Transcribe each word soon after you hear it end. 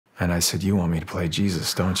And I said, you want me to play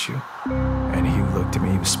Jesus, don't you? And he looked at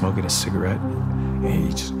me, he was smoking a cigarette, and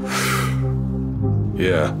he just,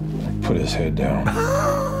 yeah, put his head down.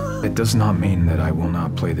 It does not mean that I will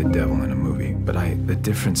not play the devil in a movie, but the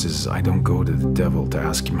difference is I don't go to the devil to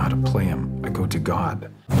ask him how to play him. I go to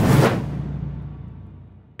God.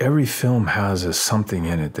 Every film has something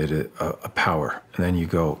in it that a power, and then you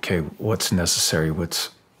go, okay, what's necessary,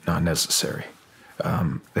 what's not necessary?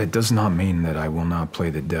 It does not mean that I will not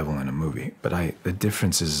play the devil in a movie, but the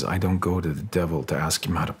difference is I don't go to the devil to ask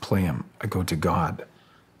him how to play him. I go to God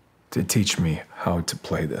to teach me how to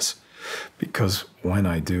play this. Because when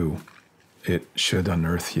I do, it should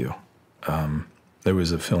unearth you. There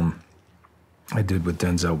was a film I did with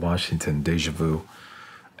Denzel Washington, Deja Vu,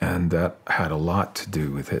 and that had a lot to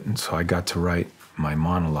do with it. And so I got to write my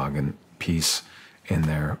monologue and piece in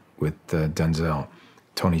there with Denzel.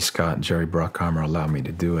 Tony Scott and Jerry Bruckheimer allowed me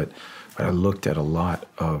to do it, but I looked at a lot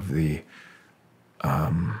of the,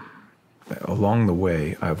 along the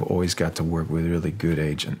way, I've always got to work with really good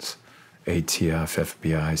agents, ATF,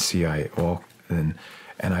 FBI, CIA, all, and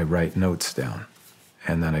I write notes down,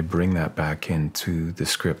 and then I bring that back into the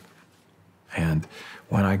script. And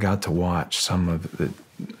when I got to watch some of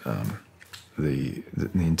the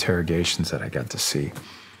interrogations that I got to see,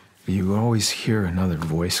 you always hear another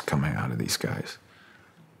voice coming out of these guys,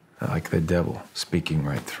 like the devil speaking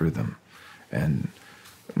right through them, and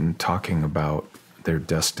talking about their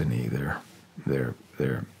destiny, their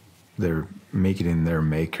making their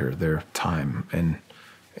maker, their time, and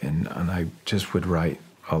I just would write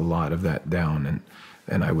a lot of that down,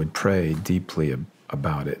 and I would pray deeply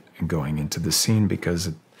about it and going into the scene,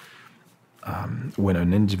 because when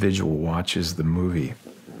an individual watches the movie,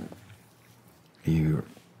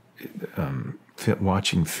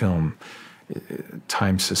 watching film,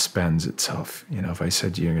 time suspends itself. You know, if I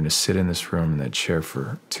said you're going to sit in this room in that chair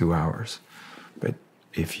for 2 hours, but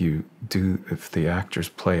if the actors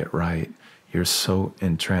play it right, you're so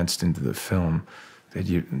entranced into the film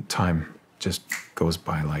that time just goes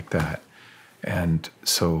by like that. And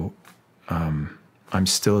so I'm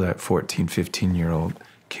still that 14, 15-year-old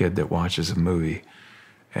kid that watches a movie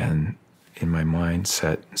and in my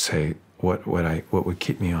mindset say, what would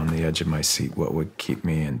keep me on the edge of my seat? What would keep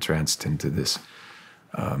me entranced into this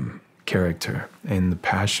character? And the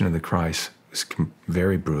Passion of the Christ was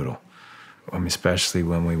very brutal, especially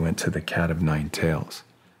when we went to the Cat of Nine Tails.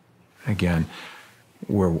 Again,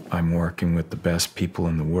 where I'm working with the best people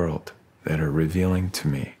in the world that are revealing to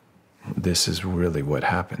me, this is really what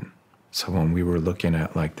happened. So when we were looking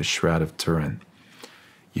at like the Shroud of Turin,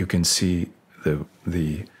 you can see the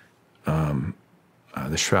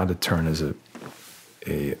Shroud of Turin is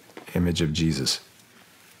a image of Jesus.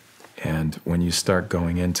 And when you start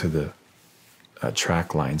going into the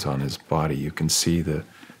track lines on his body, you can see the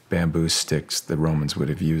bamboo sticks the Romans would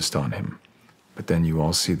have used on him. But then you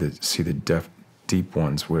all see the deep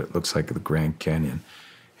ones where it looks like the Grand Canyon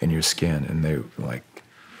in your skin. And they like,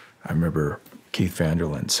 I remember Keith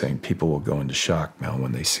Vanderland saying, people will go into shock, Mel,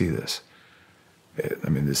 when they see this. I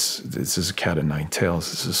mean, this is a Cat of Nine Tails.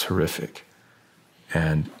 This is horrific.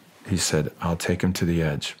 And he said, I'll take him to the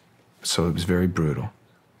edge. So it was very brutal.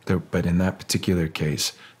 But in that particular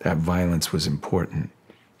case, that violence was important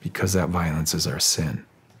because that violence is our sin.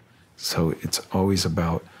 So it's always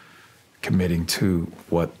about committing to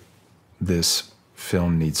what this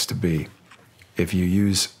film needs to be. If you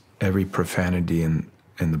use every profanity in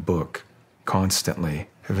the book constantly,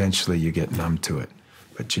 eventually you get numb to it.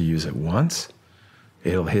 But you use it once,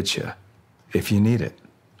 it'll hit you if you need it,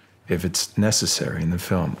 if it's necessary in the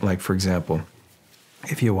film. Like, for example,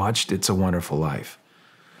 if you watched It's a Wonderful Life,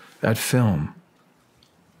 that film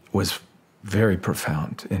was very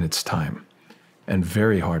profound in its time and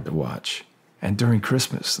very hard to watch. And during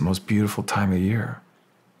Christmas, the most beautiful time of year.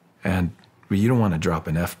 And you don't want to drop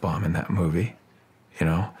an F-bomb in that movie, you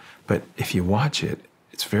know? But if you watch it,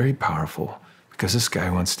 it's very powerful because this guy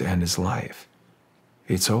wants to end his life.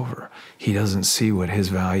 It's over. He doesn't see what his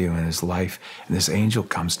value in his life, and this angel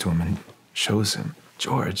comes to him and shows him,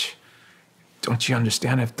 George, don't you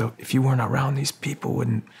understand? If you weren't around, these people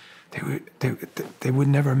they would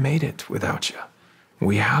never made it without you.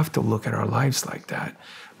 We have to look at our lives like that.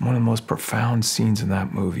 One of the most profound scenes in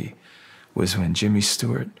that movie was when Jimmy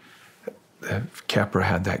Stewart, Kepper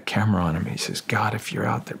had that camera on him. He says, God, if you're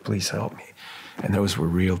out there, please help me. And those were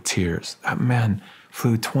real tears. That man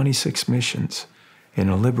flew 26 missions in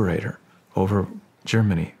a Liberator over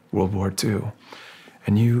Germany, World War II.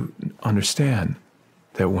 And you understand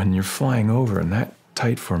that when you're flying over in that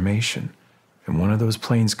tight formation and one of those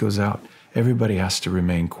planes goes out, everybody has to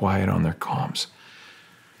remain quiet on their comms.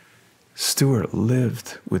 Stuart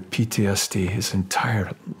lived with PTSD his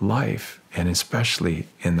entire life, and especially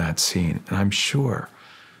in that scene. And I'm sure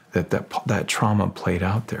that trauma played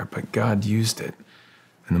out there, but God used it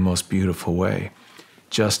in the most beautiful way.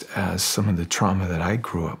 Just as some of the trauma that I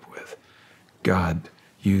grew up with, God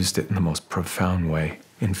used it in the most profound way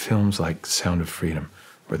in films like Sound of Freedom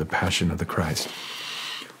or The Passion of the Christ.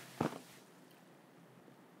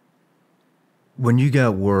 When you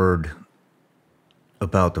got word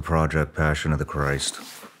about the project Passion of the Christ,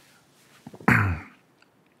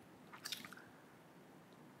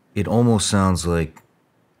 it almost sounds like,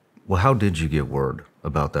 well, how did you get word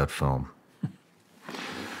about that film?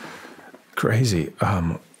 Crazy.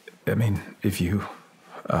 I mean, if you...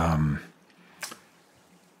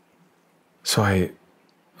 so I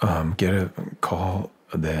get a call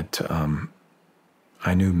that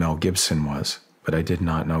I knew Mel Gibson was, but I did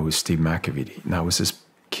not know it was Steve McAvity. And that was his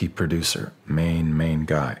key producer, main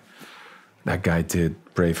guy. That guy did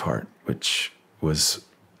Braveheart, which was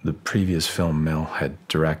the previous film Mel had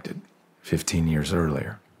directed 15 years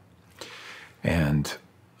earlier. And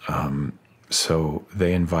so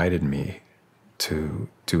they invited me to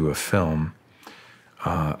do a film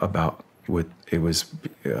about what it was.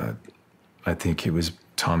 I think it was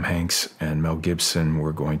Tom Hanks and Mel Gibson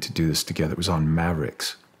were going to do this together. It was on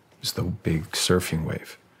Mavericks. It was the big surfing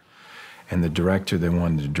wave. And the director that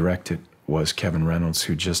wanted to direct it was Kevin Reynolds,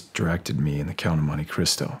 who just directed me in The Count of Monte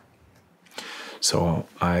Cristo. So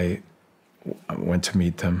I went to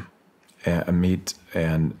meet them,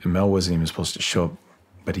 and Mel wasn't even supposed to show up,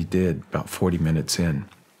 but he did about 40 minutes in.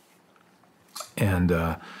 And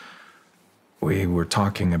we were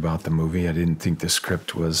talking about the movie. I didn't think the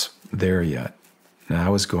script was there yet. Now,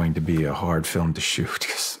 that was going to be a hard film to shoot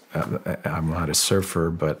because I'm not a surfer,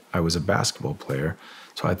 but I was a basketball player.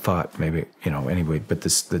 So I thought maybe, anyway, but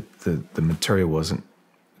the material wasn't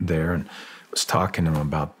there, and I was talking to him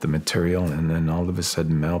about the material, and then all of a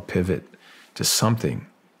sudden Mel pivot to something.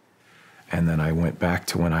 And then I went back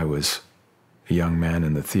to when I was a young man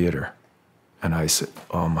in the theater, and I said,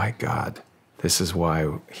 oh my God, this is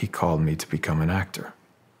why he called me to become an actor.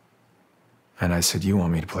 And I said, you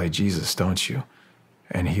want me to play Jesus, don't you?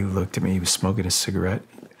 And he looked at me, he was smoking a cigarette,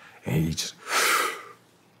 and he just,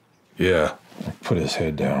 yeah, put his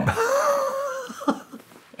head down.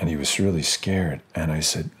 And he was really scared. And I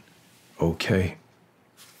said, okay.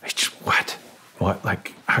 He just, what? What?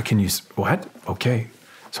 Like, how can you, what? Okay.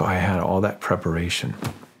 So I had all that preparation.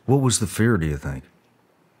 What was the fear, do you think?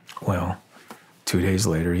 Well, 2 days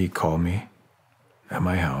later, he called me at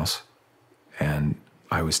my house, and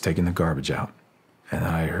I was taking the garbage out. And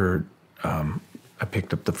I heard, I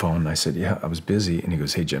picked up the phone, and I said, yeah, I was busy. And he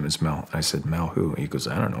goes, hey, Jim, it's Mel. And I said, Mel who? He goes,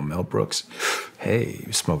 I don't know, Mel Brooks. Hey, he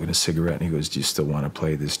was smoking a cigarette, and he goes, do you still want to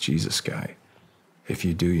play this Jesus guy? If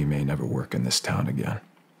you do, you may never work in this town again.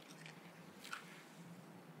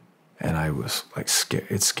 And I was like, scared.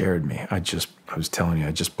 It scared me. I was telling you,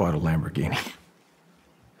 I just bought a Lamborghini.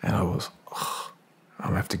 And I was, oh, I'm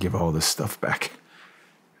gonna have to give all this stuff back.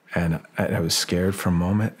 And I was scared for a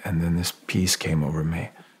moment, and then this peace came over me.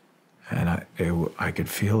 And I could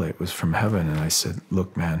feel it. It was from heaven. And I said,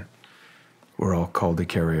 look, man, we're all called to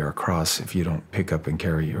carry our cross. If you don't pick up and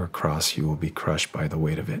carry your cross, you will be crushed by the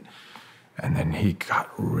weight of it. And then he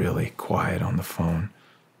got really quiet on the phone.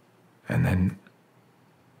 And then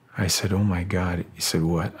I said, oh my God. He said,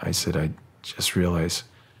 what? I said, I just realized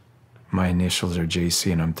my initials are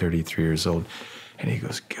JC and I'm 33 years old. And he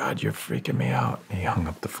goes, God, you're freaking me out. And he hung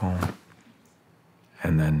up the phone.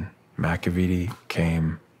 And then McAvity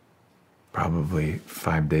came probably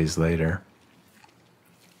 5 days later.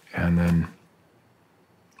 And then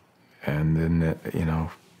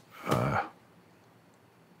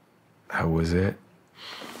that was it.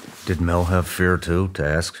 Did Mel have fear too, to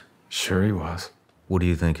ask? Sure he was. What do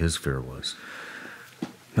you think his fear was?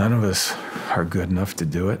 None of us are good enough to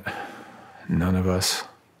do it. None of us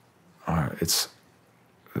are. It's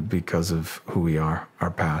because of who we are, our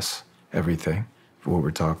past, everything, what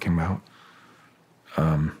we're talking about.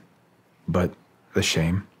 But the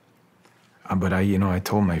shame. But I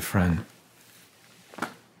told my friend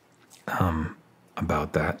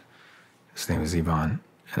about that. His name was Ivan.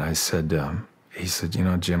 And I said, he said,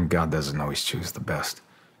 Jim, God doesn't always choose the best,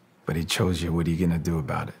 but he chose you. What are you going to do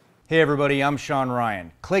about it? Hey everybody, I'm Shawn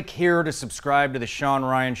Ryan. Click here to subscribe to the Shawn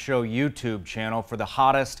Ryan Show YouTube channel for the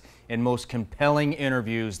hottest and most compelling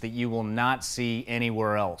interviews that you will not see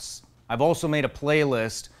anywhere else. I've also made a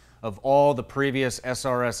playlist of all the previous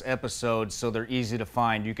SRS episodes so they're easy to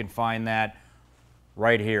find. You can find that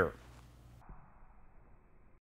right here.